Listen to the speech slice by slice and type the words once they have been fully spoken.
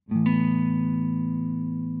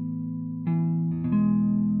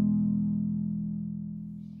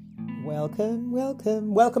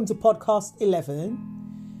Welcome to podcast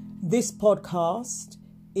 11. This podcast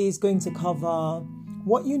is going to cover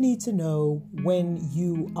what you need to know when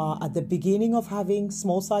you are at the beginning of having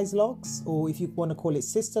small size locks, or if you want to call it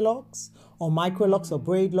Sisterlocks or micro locks or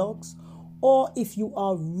braid locks, or if you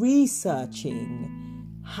are researching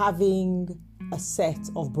having a set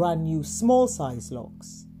of brand new small size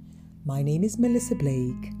locks. My name is Melissa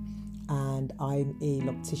Blake and I'm a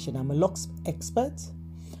Loctician. I'm a locks expert.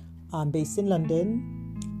 I'm based in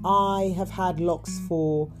London. I have had locks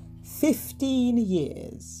for 15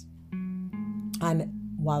 years. And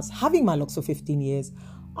whilst having my locks for 15 years,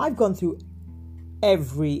 I've gone through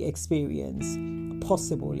every experience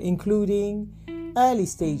possible, including early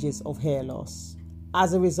stages of hair loss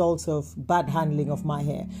as a result of bad handling of my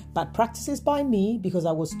hair. Bad practices by me because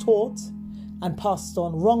I was taught and passed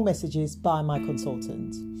on wrong messages by my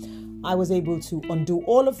consultant. I was able to undo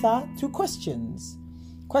all of that through questions.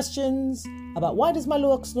 Questions about why does my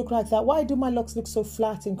locks look like that? Why do my locks look so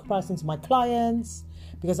flat in comparison to my clients?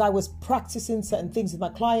 Because I was practicing certain things with my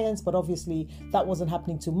clients, but obviously that wasn't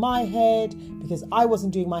happening to my head because I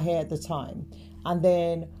wasn't doing my hair at the time. And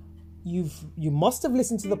then you must have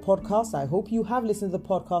listened to the podcast. I hope you have listened to the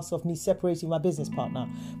podcast of me separating my business partner.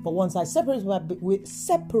 But once I separated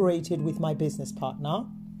with my business partner,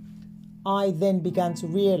 I then began to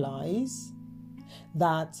realize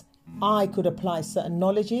that I could apply certain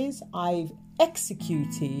knowledges I've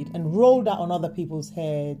executed and rolled out on other people's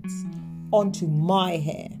heads onto my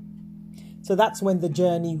hair. So that's when the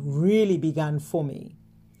journey really began for me.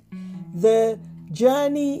 The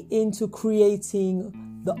journey into creating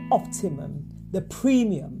the optimum, the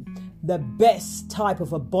premium, the best type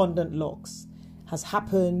of abundant locks has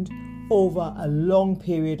happened over a long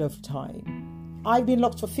period of time. I've been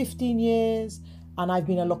locked for 15 years. And I've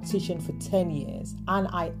been a Loctician for 10 years. And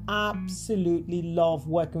I absolutely love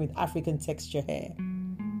working with African texture hair.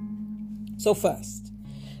 So first,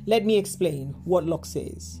 let me explain what locks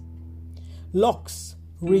is. Locks,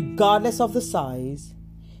 regardless of the size,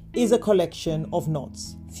 is a collection of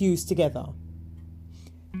knots fused together.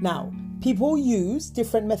 Now, people use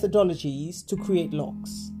different methodologies to create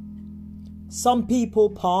locks. Some people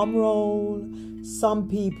palm roll, some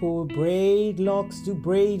people braid locks, do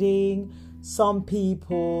braiding. Some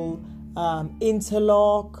people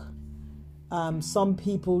interlock. Some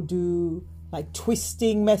people do like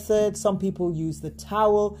twisting methods. Some people use the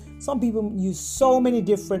towel. Some people use so many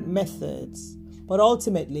different methods. But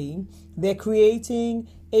ultimately, they're creating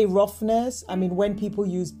a roughness. I mean, when people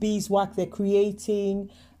use beeswax, they're creating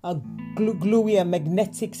a gluey, a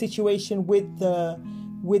magnetic situation with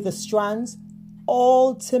the strands.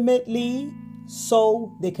 Ultimately,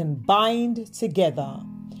 so they can bind together.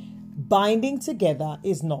 Binding together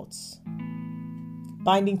is knots.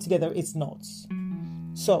 Binding together is knots.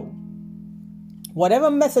 So, whatever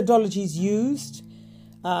methodology is used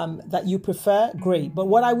that you prefer, great. But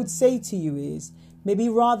what I would say to you is, maybe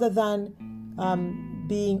rather than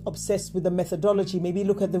being obsessed with the methodology, maybe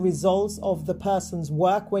look at the results of the person's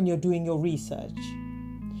work when you're doing your research.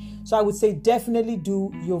 So I would say definitely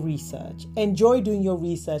do your research. Enjoy doing your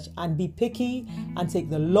research and be picky and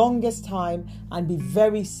take the longest time and be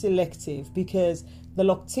very selective, because the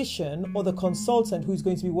loctician or the consultant who's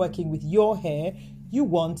going to be working with your hair, you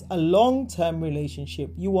want a long-term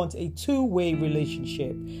relationship. You want a two-way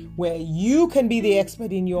relationship where you can be the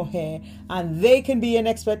expert in your hair and they can be an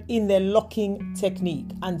expert in their locking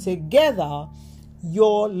technique. And together,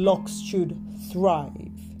 your locks should thrive.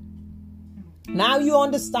 Now you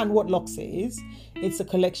understand what locks is. It's a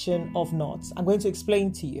collection of knots. I'm going to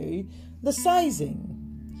explain to you the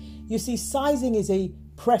sizing. You see, sizing is a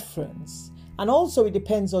preference, and also it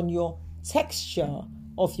depends on your texture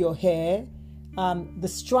of your hair, the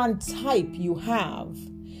strand type you have.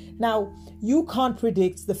 Now, you can't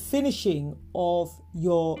predict the finishing of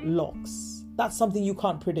your locks. That's something you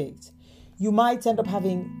can't predict. You might end up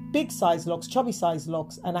having big size locks, chubby size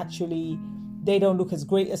locks, and actually they don't look as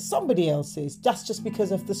great as somebody else's. That's just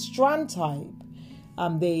because of the strand type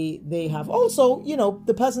they have. Also,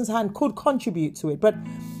 the person's hand could contribute to it. But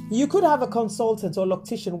you could have a consultant or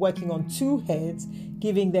loctician working on two heads,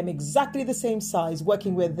 giving them exactly the same size,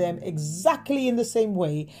 working with them exactly in the same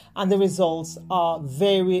way, and the results are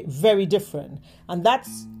very, very different. And that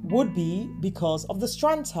would be because of the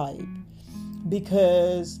strand type,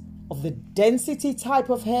 because of the density type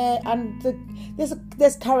of hair, and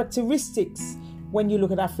there's characteristics when you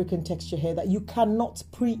look at African texture hair that you cannot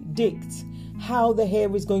predict how the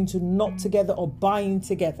hair is going to knot together or bind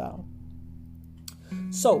together.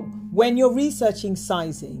 So when you're researching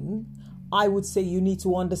sizing, I would say you need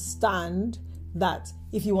to understand that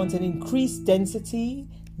if you want an increased density,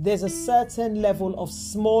 there's a certain level of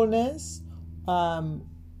smallness,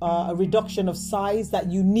 a reduction of size that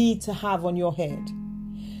you need to have on your head.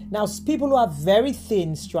 Now, people who have very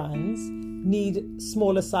thin strands need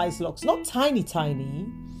smaller size locks, not tiny,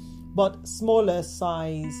 but smaller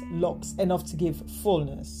size locks, enough to give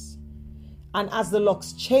fullness. And as the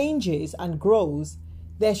locks changes and grows,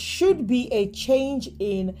 there should be a change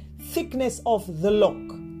in thickness of the lock,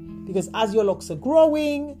 because as your locks are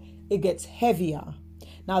growing, it gets heavier.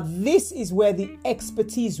 Now, this is where the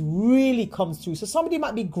expertise really comes through. So somebody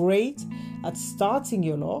might be great at starting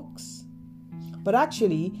your locks, but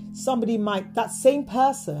actually that same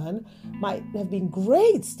person might have been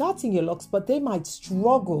great starting your locks, but they might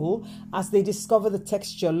struggle as they discover the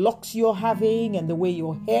texture locks you're having and the way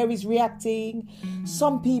your hair is reacting.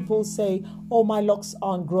 Some people say, oh, my locks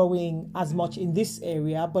aren't growing as much in this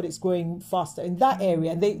area, but it's growing faster in that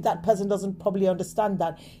area. And that person doesn't probably understand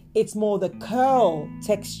that it's more the curl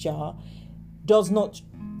texture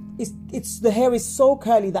the hair is so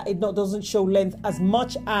curly that it doesn't show length as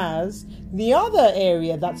much as the other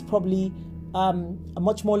area that's probably a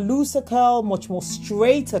much more looser curl, much more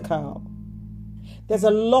straighter curl. There's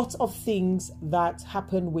a lot of things that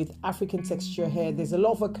happen with African texture hair. There's a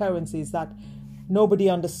lot of occurrences that nobody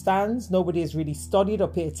understands, nobody has really studied or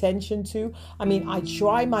paid attention to. I mean, I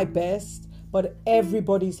try my best, but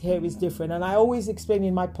everybody's hair is different. And I always explain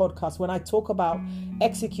in my podcast, when I talk about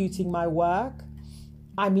executing my work,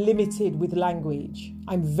 I'm limited with language.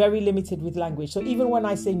 I'm very limited with language. So even when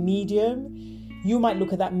I say medium, you might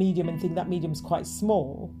look at that medium and think that medium's quite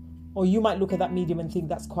small, or you might look at that medium and think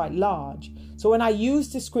that's quite large. So when I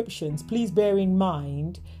use descriptions, please bear in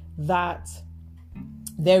mind that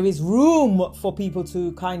there is room for people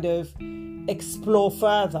to kind of explore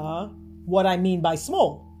further what I mean by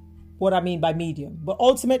small, what I mean by medium. But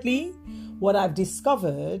ultimately, what I've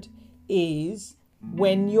discovered is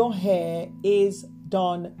when your hair is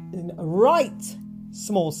done in right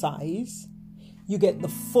small size, you get the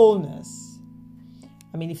fullness.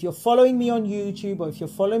 I mean, if you're following me on YouTube, or if you're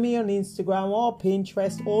following me on Instagram or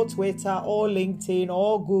Pinterest or Twitter or LinkedIn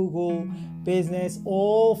or Google Business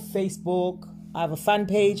or Facebook, I have a fan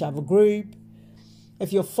page, I have a group.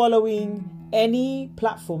 If you're following any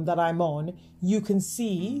platform that I'm on, you can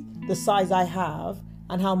see the size I have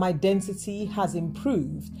and how my density has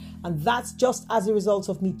improved. And that's just as a result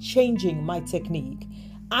of me changing my technique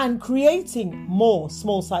and creating more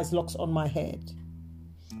small size locks on my head.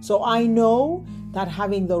 So I know that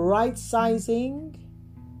having the right sizing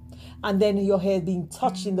and then your hair being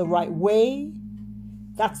touched in the right way,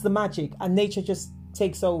 that's the magic, and nature just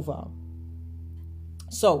takes over.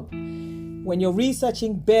 So when you're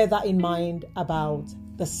researching, bear that in mind about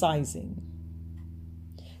the sizing.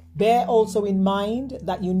 Bear also in mind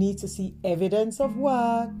that you need to see evidence of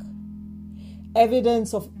work,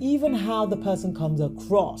 evidence of even how the person comes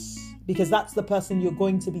across, because that's the person you're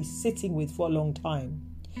going to be sitting with for a long time.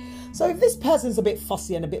 So if this person's a bit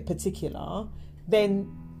fussy and a bit particular, then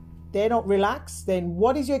they're not relaxed, then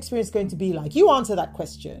what is your experience going to be like? You answer that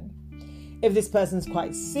question. If this person's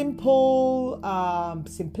quite simple,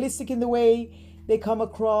 simplistic in the way they come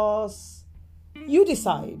across, you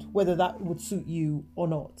decide whether that would suit you or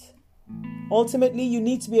not. Ultimately, you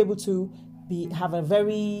need to be able to have a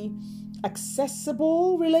very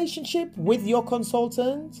accessible relationship with your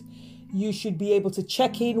consultant. You should be able to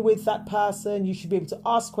check in with that person. You should be able to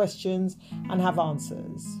ask questions and have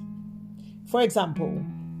answers. For example,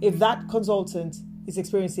 if that consultant is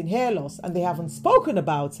experiencing hair loss and they haven't spoken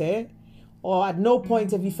about it, or at no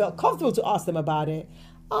point have you felt comfortable to ask them about it,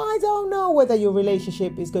 I don't know whether your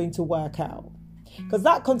relationship is going to work out. Because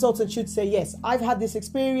that consultant should say, yes, I've had this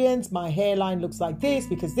experience. My hairline looks like this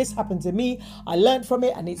because this happened to me. I learned from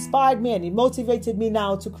it and it inspired me and it motivated me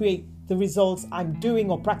now to create the results I'm doing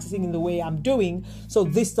or practicing in the way I'm doing. So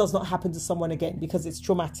this does not happen to someone again because it's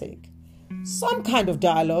traumatic. Some kind of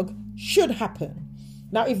dialogue should happen.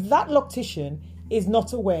 Now, if that loctician is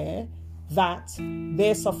not aware that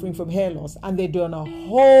they're suffering from hair loss and they're doing a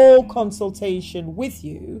whole consultation with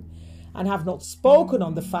you and have not spoken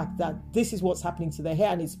on the fact that this is what's happening to their hair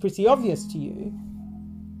and it's pretty obvious to you,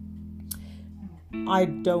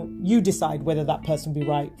 you decide whether that person will be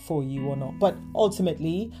right for you or not. But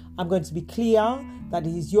ultimately, I'm going to be clear that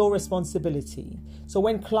it is your responsibility. So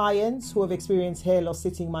when clients who have experienced hair loss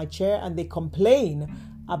sit in my chair and they complain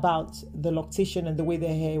about the loctician and the way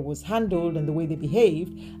their hair was handled and the way they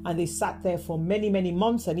behaved, and they sat there for many, many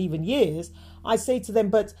months and even years, I say to them,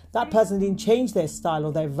 but that person didn't change their style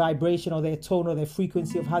or their vibration or their tone or their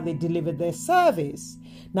frequency of how they delivered their service.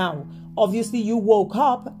 Now, obviously you woke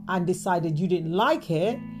up and decided you didn't like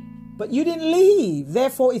it, But you didn't leave.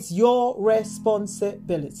 Therefore, it's your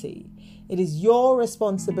responsibility. It is your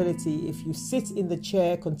responsibility if you sit in the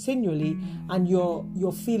chair continually and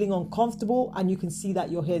you're feeling uncomfortable and you can see that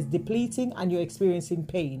your hair is depleting and you're experiencing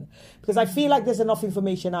pain. Because I feel like there's enough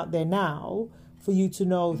information out there now for you to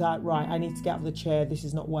know that, right, I need to get out of the chair. This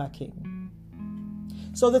is not working.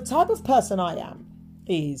 So the type of person I am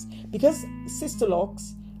is, because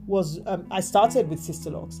Sisterlocks was, I started with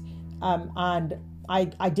Sisterlocks and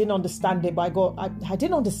I didn't understand it, but I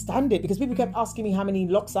didn't understand it because people kept asking me how many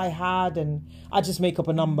locks I had, and I just make up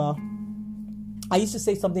a number. I used to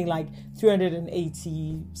say something like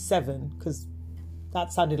 387 because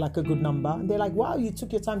that sounded like a good number. And they're like, wow, you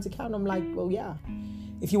took your time to count. I'm like, well, yeah.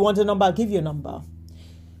 If you want a number, I'll give you a number.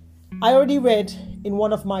 I already read in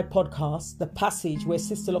one of my podcasts the passage where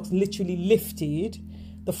Sisterlocks literally lifted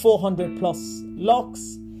the 400 plus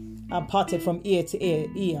locks and parted from ear to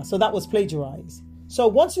ear. So that was plagiarized. So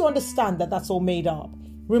once you understand that that's all made up,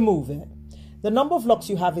 remove it. The number of locks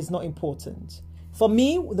you have is not important. For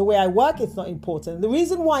me, the way I work, it's not important. The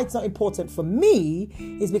reason why it's not important for me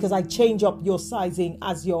is because I change up your sizing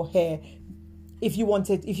as your hair. If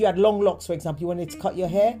you had long locks, for example, you wanted to cut your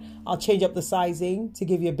hair, I'll change up the sizing to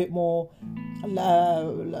give you a bit more,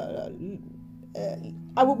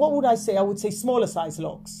 what would I say? I would say smaller size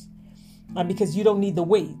locks, because you don't need the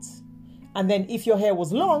weight. And then if your hair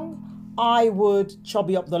was long, I would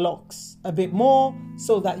chubby up the locks a bit more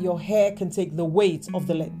so that your hair can take the weight of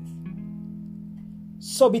the length.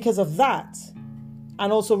 So because of that,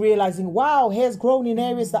 and also realizing, wow, hair's grown in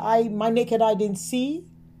areas that my naked eye didn't see,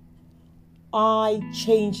 I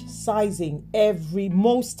change sizing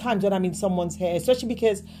most times when I'm in someone's hair, especially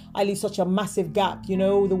because I leave such a massive gap. You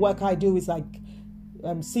know, the work I do is like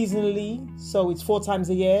seasonally, so it's 4 times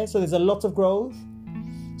a year, so there's a lot of growth.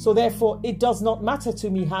 So therefore, it does not matter to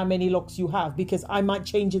me how many locks you have, because I might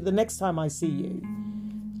change it the next time I see you.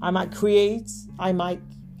 I might create, I might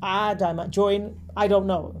add, I might join, I don't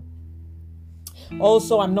know.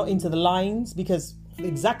 Also, I'm not into the lines because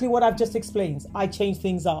exactly what I've just explained, I change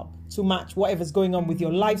things up to match whatever's going on with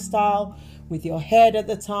your lifestyle, with your head at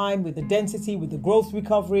the time, with the density, with the growth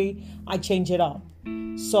recovery. I change it up.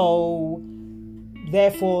 So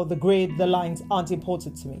therefore, the grid, the lines aren't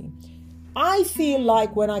important to me. I feel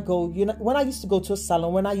like when I go, when I used to go to a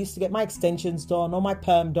salon, when I used to get my extensions done or my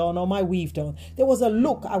perm done or my weave done, there was a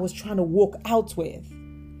look I was trying to walk out with,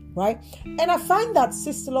 right? And I find that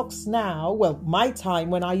Sisterlocks now, well, my time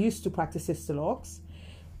when I used to practice Sisterlocks,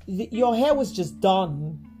 your hair was just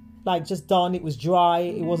done. It was dry,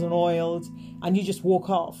 it wasn't oiled, and you just walk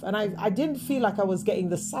off. And I didn't feel like I was getting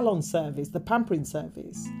the salon service, the pampering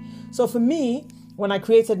service. So for me, when I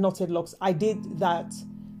created KnottedLocks, I did that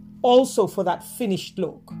also for that finished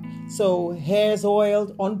look. So hair's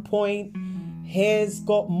oiled, on point, hair's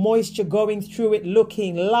got moisture going through it,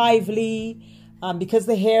 looking lively. Because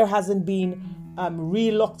the hair hasn't been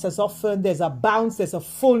relocked as often, there's a bounce, there's a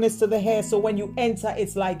fullness to the hair. So when you enter,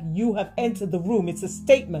 it's like you have entered the room. It's a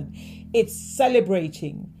statement. It's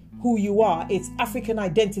celebrating who you are. It's African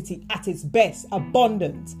identity at its best,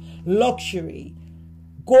 abundant, luxury,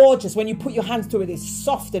 gorgeous. When you put your hands to it, it's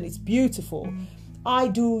soft and it's beautiful. I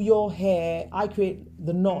do your hair, I create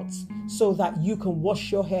the knots so that you can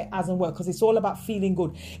wash your hair as and well, because it's all about feeling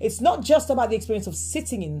good. It's not just about the experience of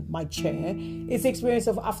sitting in my chair. It's the experience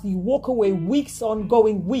of after you walk away, weeks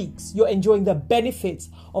ongoing weeks, you're enjoying the benefits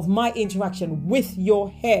of my interaction with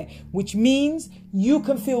your hair, which means you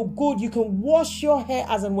can feel good. You can wash your hair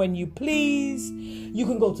as and when you please. You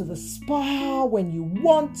can go to the spa when you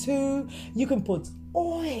want to. You can put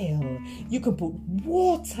oil, you can put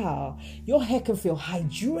water, your hair can feel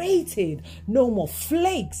hydrated, no more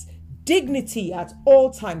flakes, dignity at all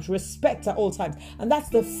times, respect at all times. And that's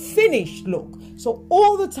the finished look. So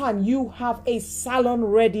all the time you have a salon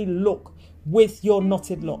ready look with your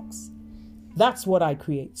KnottedLocks. That's what I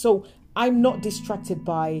create. So I'm not distracted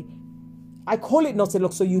by, I call it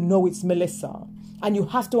KnottedLocks so you know it's Melissa, and you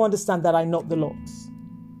have to understand that I knot the locks,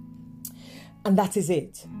 and that is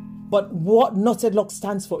it. But what KnottedLocks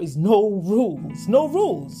stands for is no rules. No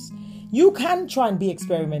rules. You can try and be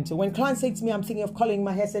experimental. When clients say to me, I'm thinking of coloring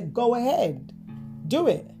my hair, I said, go ahead. Do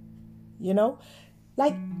it. You know?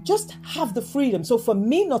 Like, just have the freedom. So for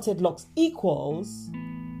me, KnottedLocks equals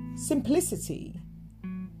simplicity.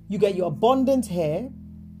 You get your abundant hair.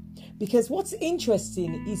 Because what's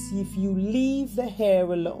interesting is if you leave the hair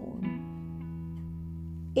alone,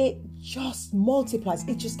 it just multiplies.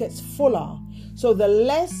 It just gets fuller. So the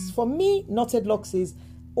less, for me, KnottedLocks is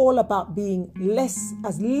all about being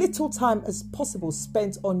as little time as possible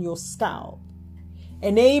spent on your scalp.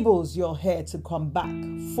 enables your hair to come back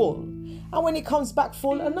full. And when it comes back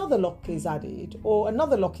full, another lock is added or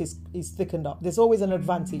another lock is thickened up. There's always an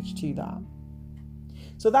advantage to that.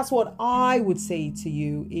 So that's what I would say to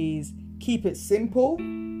you is keep it simple,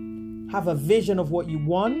 have a vision of what you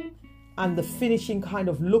want and the finishing kind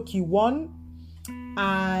of look you want,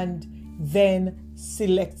 and then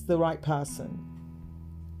select the right person.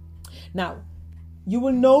 Now, you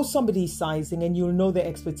will know somebody's sizing and you'll know their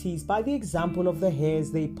expertise by the example of the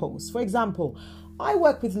hairs they post. For example, I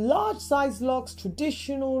work with large size locks,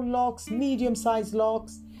 traditional locks, medium size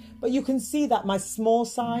locks, but you can see that my small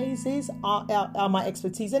sizes are my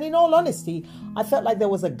expertise. And in all honesty, I felt like there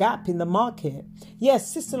was a gap in the market.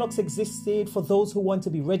 Yes, Sisterlocks existed for those who want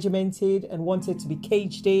to be regimented and wanted to be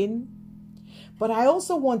caged in. But I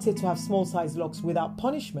also wanted to have small size locks without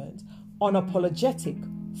punishment, unapologetic,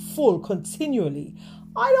 full, continually.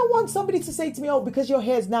 I don't want somebody to say to me, oh, because your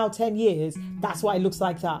hair is now 10 years, that's why it looks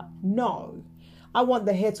like that. No. I want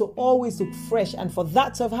the hair to always look fresh, and for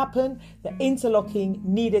that to have happened, the interlocking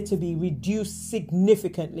needed to be reduced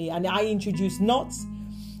significantly. And I introduced knots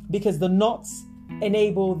because the knots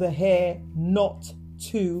enable the hair not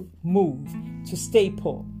to move, to stay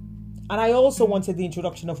put. And I also wanted the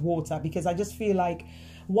introduction of water because I just feel like,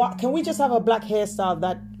 what can we just have a black hairstyle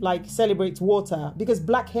that like celebrates water? Because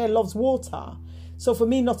black hair loves water. So for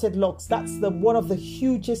me, KnottedLocks, that's one of the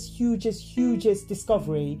hugest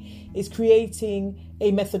discovery is creating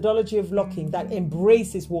a methodology of locking that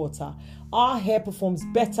embraces water. Our hair performs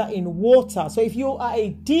better in water. So if you are a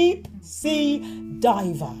deep sea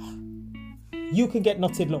diver, you can get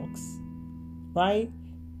KnottedLocks, right?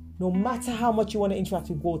 No matter how much you want to interact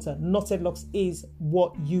with water, KnottedLocks is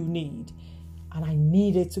what you need. And I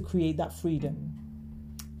needed to create that freedom.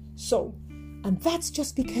 So, and that's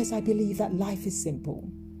just because I believe that life is simple.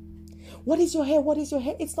 What is your hair? What is your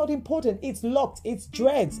hair? It's not important. It's locked. It's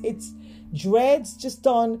dreads. It's dreads just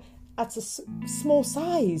done at a small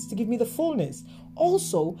size to give me the fullness.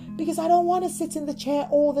 Also, because I don't want to sit in the chair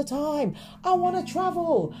all the time. I want to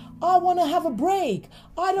travel. I want to have a break.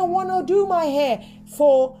 I don't want to do my hair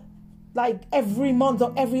for like every month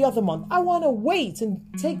or every other month. I want to wait and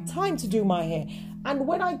take time to do my hair. And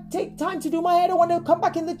when I take time to do my hair, I don't want to come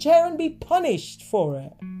back in the chair and be punished for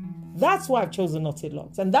it. That's why I've chosen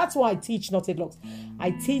KnottedLocks. And that's why I teach KnottedLocks.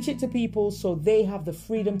 I teach it to people so they have the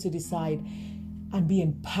freedom to decide and be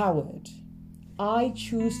empowered. I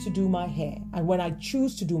choose to do my hair. And when I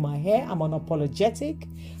choose to do my hair, I'm unapologetic.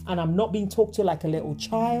 And I'm not being talked to like a little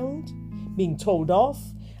child, being told off.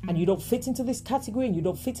 And you don't fit into this category and you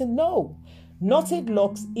don't fit in. No.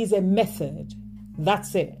 KnottedLocks is a method.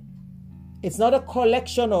 That's it. It's not a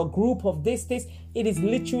collection or group of this. It is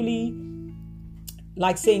literally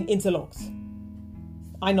like saying interlocks.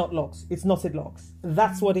 I knot locks. It's KnottedLocks.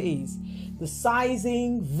 That's what it is. The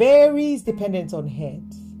sizing varies dependent on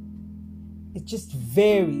head. It just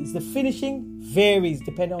varies. The finishing varies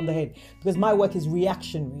depending on the head. Because my work is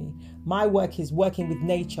reactionary. My work is working with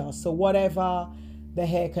nature. So whatever the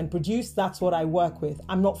hair can produce, that's what I work with.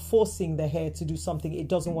 I'm not forcing the hair to do something it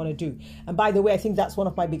doesn't want to do. And by the way, I think that's one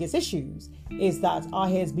of my biggest issues, is that our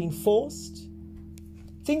hair is being forced.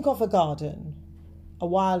 Think of a garden, a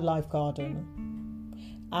wildlife garden.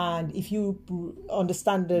 And if you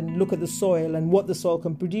understand and look at the soil and what the soil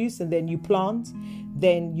can produce, and then you plant,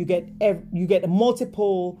 then you get a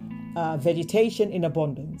multiple vegetation in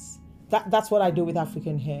abundance. That's what I do with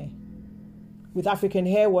African hair. With African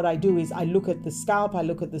hair, what I do is I look at the scalp, I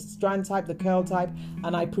look at the strand type, the curl type,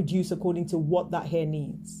 and I produce according to what that hair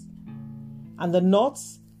needs. And the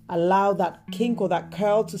knots allow that kink or that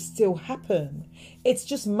curl to still happen. It's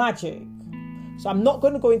just magic. So I'm not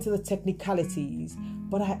going to go into the technicalities,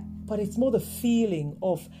 but it's more the feeling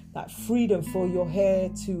of that freedom for your hair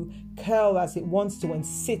to curl as it wants to and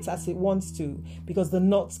sit as it wants to, because the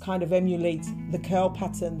knots kind of emulate the curl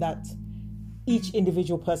pattern that each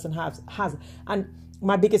individual person has. And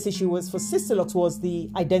my biggest issue was for Sisterlocks was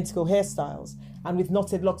the identical hairstyles. And with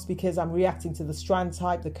KnottedLocks, because I'm reacting to the strand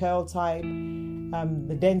type, the curl type,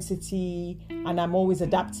 the density, and I'm always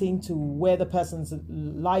adapting to where the person's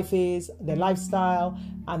life is, their lifestyle,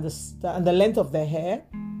 and the length of their hair,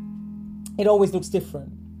 it always looks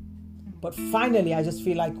different. But finally, I just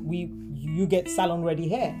feel like you get salon-ready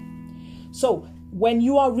hair. So when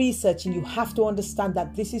you are researching, you have to understand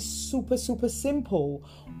that this is super, super simple.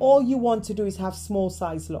 All you want to do is have small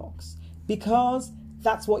size locks because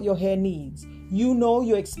that's what your hair needs. You know,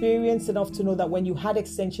 you're experienced enough to know that when you had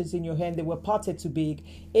extensions in your hair and they were parted too big,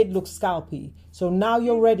 it looks scalpy. So now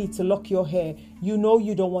you're ready to lock your hair. You know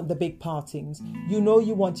you don't want the big partings. You know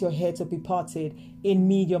you want your hair to be parted in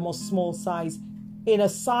medium or small size in a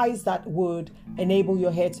size that would enable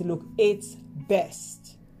your hair to look its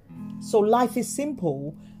best. So life is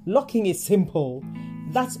simple. Locking is simple.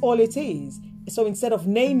 That's all it is. So instead of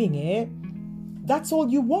naming it, that's all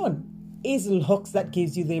you want is locks that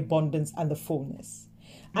gives you the abundance and the fullness.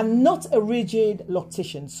 And not a rigid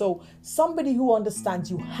loctician. So somebody who understands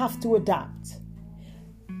you have to adapt.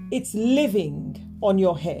 It's living on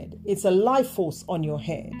your head. It's a life force on your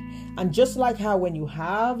head. And just like how when you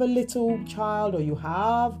have a little child or you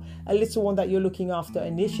have a little one that you're looking after,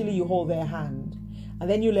 initially you hold their hand and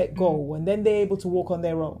then you let go and then they're able to walk on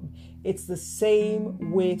their own. It's the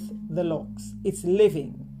same with the locks. It's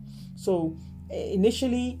living. So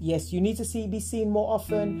initially, yes, you need to be seen more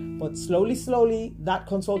often, but slowly, that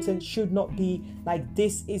consultant should not be like,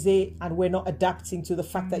 this is it, and we're not adapting to the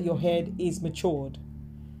fact that your head is matured.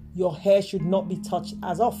 Your hair should not be touched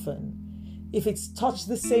as often. If it's touched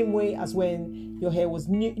the same way as when your hair was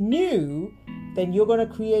new, then you're going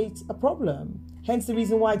to create a problem. Hence the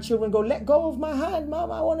reason why children go, let go of my hand,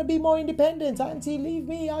 Mom, I want to be more independent. Auntie, leave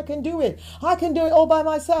me, I can do it. I can do it all by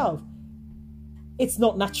myself. It's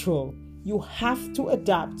not natural. You have to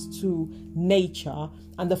adapt to nature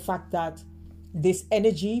and the fact that this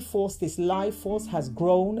energy force, this life force has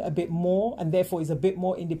grown a bit more and therefore is a bit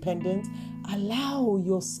more independent. Allow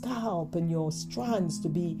your scalp and your strands to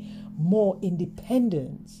be more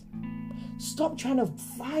independent. Stop trying to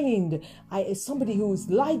find somebody who's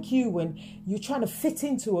like you and you're trying to fit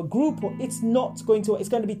into a group. Or it's going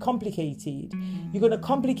to be complicated. You're going to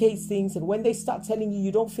complicate things, and when they start telling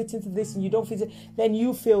you don't fit into this and you don't fit in, then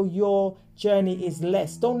you feel your journey is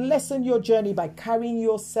less. Don't lessen your journey by carrying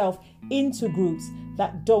yourself into groups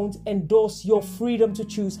that don't endorse your freedom to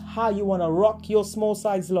choose how you want to rock your small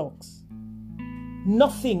size locks.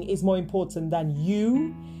 Nothing is more important than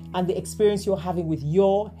you and the experience you're having with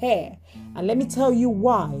your hair. And let me tell you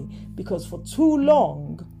why. Because for too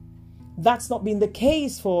long, that's not been the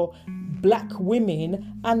case for black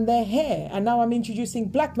women and their hair. And now I'm introducing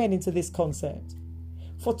black men into this concept.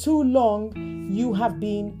 For too long, you have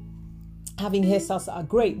been having hairstyles that are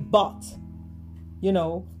great, but.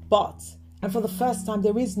 And for the first time,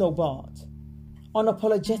 there is no but.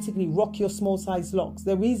 Unapologetically rock your small size locks.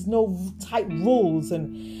 There is no tight rules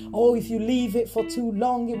and if you leave it for too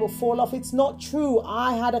long it will fall off. It's not true.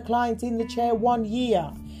 I had a client in the chair 1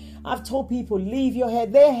 year. I've told people, leave your hair.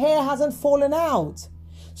 Their hair hasn't fallen out.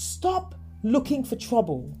 Stop looking for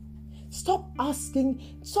trouble. Stop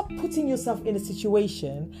putting yourself in a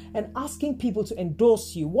situation and asking people to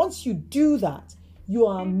endorse you. Once you do that, you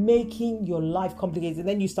are making your life complicated. And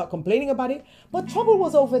then you start complaining about it. But trouble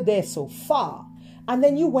was over there so far. And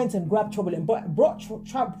then you went and grabbed trouble and brought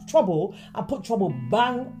trouble and put trouble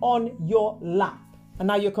bang on your lap. And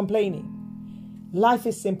now you're complaining. Life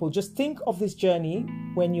is simple. Just think of this journey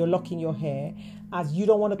when you're locking your hair as you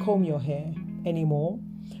don't want to comb your hair anymore.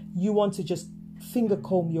 You want to just finger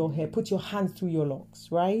comb your hair. Put your hand through your locks,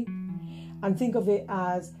 right? And think of it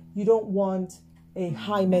as you don't want a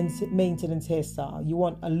high maintenance hairstyle. You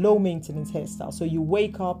want a low maintenance hairstyle. So you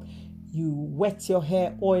wake up, you wet your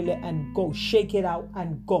hair, oil it, and go. Shake it out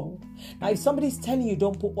and go. Now, if somebody's telling you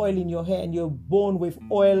don't put oil in your hair and you're born with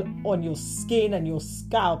oil on your skin and your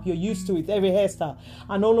scalp, you're used to it, every hairstyle,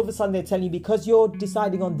 and all of a sudden they're telling you because you're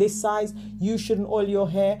deciding on this size, you shouldn't oil your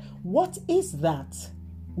hair. What is that?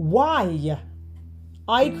 Why?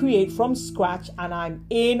 I create from scratch and I'm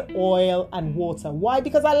in oil and water. Why?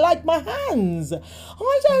 Because I like my hands.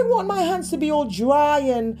 I don't want my hands to be all dry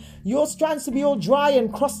and your strands to be all dry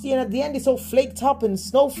and crusty and at the end it's all flaked up and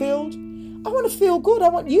snow-filled. I want to feel good. I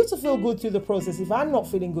want you to feel good through the process. If I'm not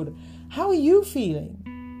feeling good, how are you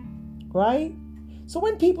feeling? Right? So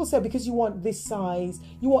when people say because you want this size,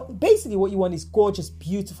 basically what you want is gorgeous,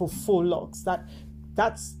 beautiful, full locks.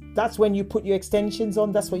 That's when you put your extensions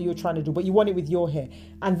on. That's what you're trying to do. But you want it with your hair.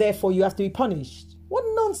 And therefore you have to be punished. What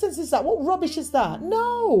nonsense is that? What rubbish is that?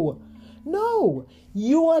 No.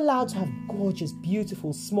 You are allowed to have gorgeous,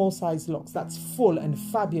 beautiful, small size locks. That's full and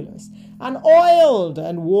fabulous. And oiled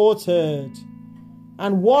and watered.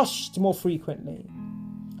 And washed more frequently.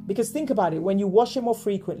 Because think about it. When you wash it more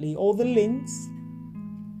frequently, all the lints,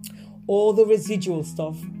 all the residual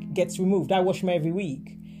stuff gets removed. I wash them every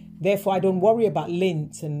week. Therefore, I don't worry about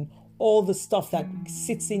lint and all the stuff that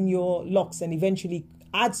sits in your locks and eventually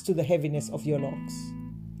adds to the heaviness of your locks.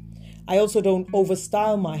 I also don't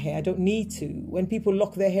overstyle my hair. I don't need to. When people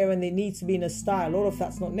lock their hair and they need to be in a style, all of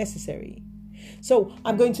that's not necessary. So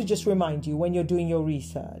I'm going to just remind you when you're doing your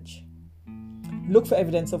research, look for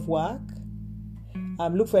evidence of work. I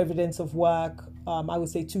would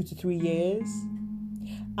say 2 to 3 years.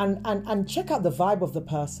 And check out the vibe of the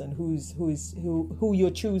person who you're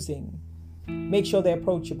choosing. Make sure they're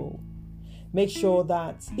approachable. Make sure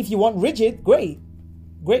that if you want rigid, great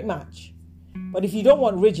match. But if you don't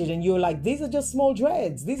want rigid and you're like, these are just small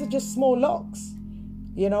dreads, these are just small locks,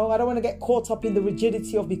 I don't want to get caught up in the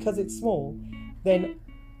rigidity of because it's small, then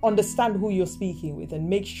understand who you're speaking with and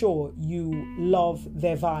make sure you love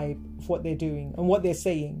their vibe of what they're doing and what they're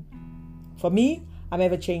saying. For me, I'm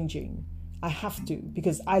ever changing. I have to,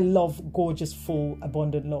 because I love gorgeous, full,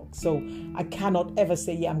 abundant locks. So I cannot ever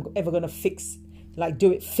say, I'm ever going to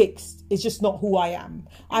do it fixed. It's just not who I am.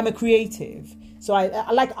 I'm a creative. So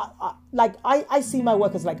I see my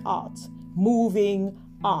work as like art, moving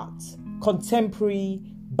art, contemporary,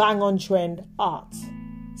 bang on trend art,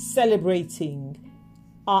 celebrating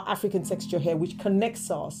our African texture hair, which connects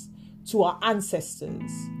us to our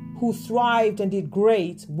ancestors who thrived and did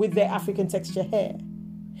great with their African texture hair.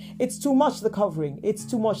 It's too much the covering. It's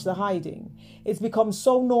too much the hiding. It's become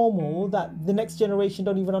so normal that the next generation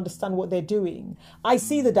don't even understand what they're doing. I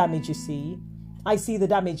see the damage, you see. I see the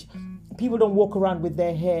damage. People don't walk around with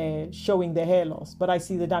their hair showing their hair loss, but I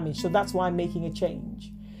see the damage. So that's why I'm making a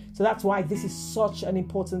change. So that's why this is such an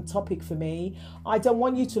important topic for me. I don't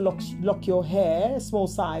want you to lock your hair small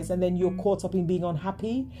size and then you're caught up in being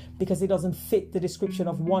unhappy because it doesn't fit the description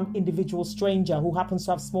of one individual stranger who happens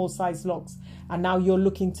to have small size locks, and now you're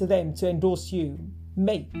looking to them to endorse you.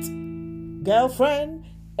 Mate, girlfriend,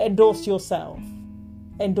 endorse yourself.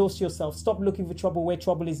 Endorse yourself. Stop looking for trouble where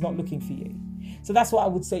trouble is not looking for you. So that's what I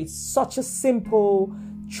would say. It's such a simple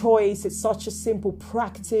choice. It's such a simple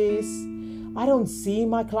practice. I don't see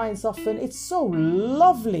my clients often. It's so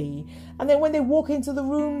lovely. And then when they walk into the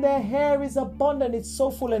room, their hair is abundant. It's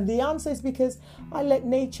so full. And the answer is because I let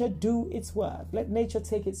nature do its work. Let nature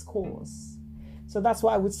take its course. So that's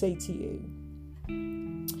what I would say to you.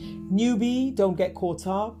 Newbie, don't get caught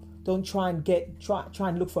up. Don't try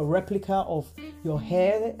and look for a replica of your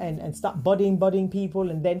hair and start budding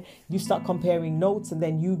people, and then you start comparing notes, and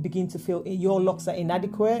then you begin to feel your locks are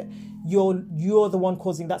inadequate. You're the one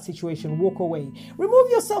causing that situation. Walk away.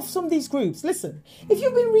 Remove yourself from these groups. Listen, if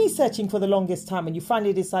you've been researching for the longest time and you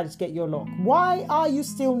finally decided to get your lock, why are you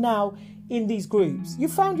still now in these groups? You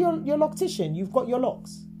found your Loctician. You've got your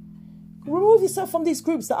locks. Remove yourself from these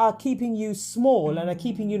groups that are keeping you small and are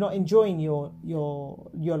keeping you not enjoying your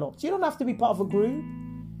locks. You don't have to be part of a group.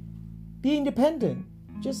 Be independent.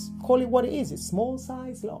 Just call it what it is. It's small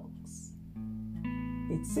size locks.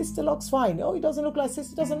 It's Sisterlocks fine. Oh, it doesn't look like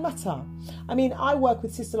Sister. Doesn't matter. I mean, I work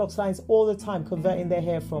with Sisterlocks clients all the time, converting their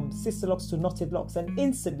hair from Sisterlocks to KnottedLocks, and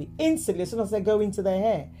instantly, as soon as they go into their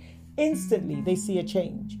hair, instantly they see a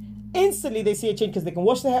change. Instantly they see a change because they can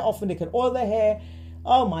wash their hair off and they can oil their hair.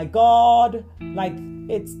 Oh my God, like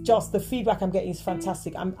it's just the feedback I'm getting is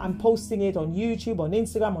fantastic. I'm posting it on YouTube, on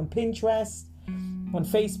Instagram, on Pinterest, on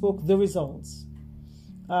Facebook, the results.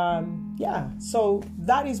 So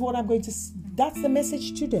that is what I'm going to, that's the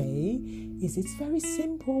message today, is it's very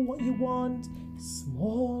simple what you want,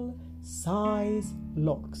 small size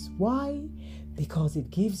locks. Why? Because it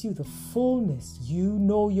gives you the fullness you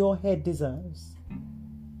know your head deserves.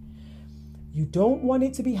 You don't want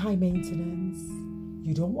it to be high maintenance.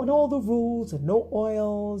 You don't want all the rules and no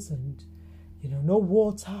oils and, no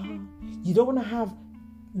water. You don't want to have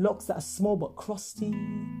locks that are small but crusty.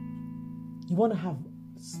 You want to have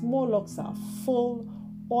small locks that are full,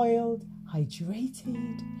 oiled,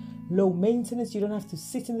 hydrated, low maintenance. You don't have to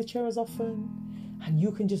sit in the chair as often. And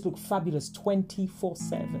you can just look fabulous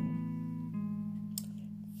 24/7.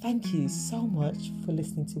 Thank you so much for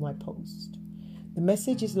listening to my post. The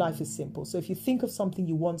message is life is simple. So if you think of something,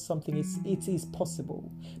 you want something, it is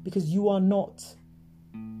possible, because you are not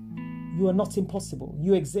impossible.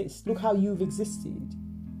 You exist. Look how you've existed.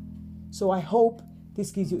 So I hope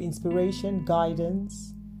this gives you inspiration,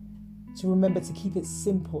 guidance, to remember to keep it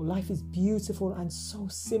simple. Life is beautiful and so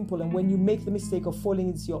simple. And when you make the mistake of falling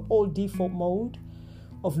into your old default mode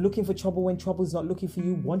of looking for trouble when trouble is not looking for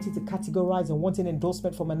you, wanting to categorize and wanting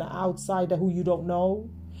endorsement from an outsider who you don't know,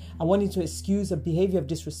 and wanting to excuse a behavior of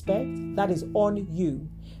disrespect, that is on you,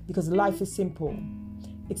 because life is simple.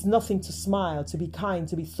 It's nothing to smile, to be kind,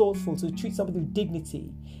 to be thoughtful, to treat somebody with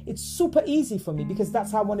dignity. It's super easy for me because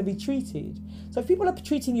that's how I want to be treated. So if people are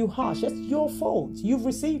treating you harsh, that's your fault. You've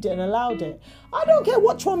received it and allowed it. I don't care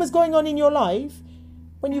what trauma is going on in your life.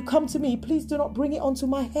 When you come to me, please do not bring it onto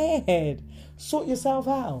my head. Sort yourself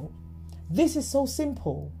out. This is so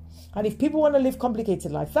simple. And if people want to live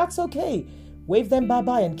complicated life, that's okay. Wave them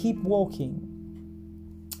bye-bye and keep walking.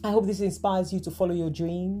 I hope this inspires you to follow your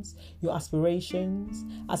dreams, your aspirations,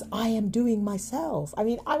 as I am doing myself. I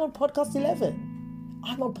mean, I'm on podcast 11.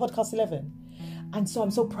 And so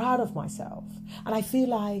I'm so proud of myself. And I feel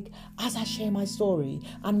like as I share my story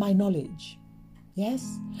and my knowledge,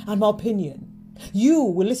 yes, and my opinion, you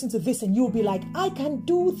will listen to this and you'll be like, I can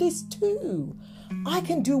do this too. I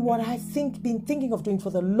can do what I've been thinking of doing for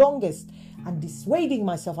the longest and dissuading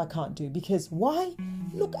myself I can't do. Because why?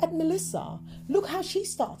 Look at Melissa. Look how she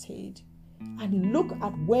started. And look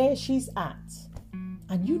at where she's at.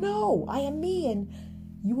 And you know, I am me and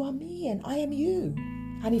you are me and I am you.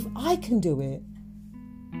 And if I can do it,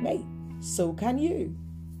 mate, so can you.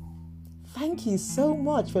 Thank you so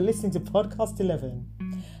much for listening to Podcast 11.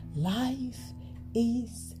 Life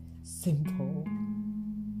is simple.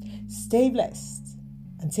 Stay blessed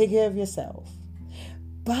and take care of yourself.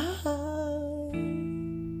 Bye.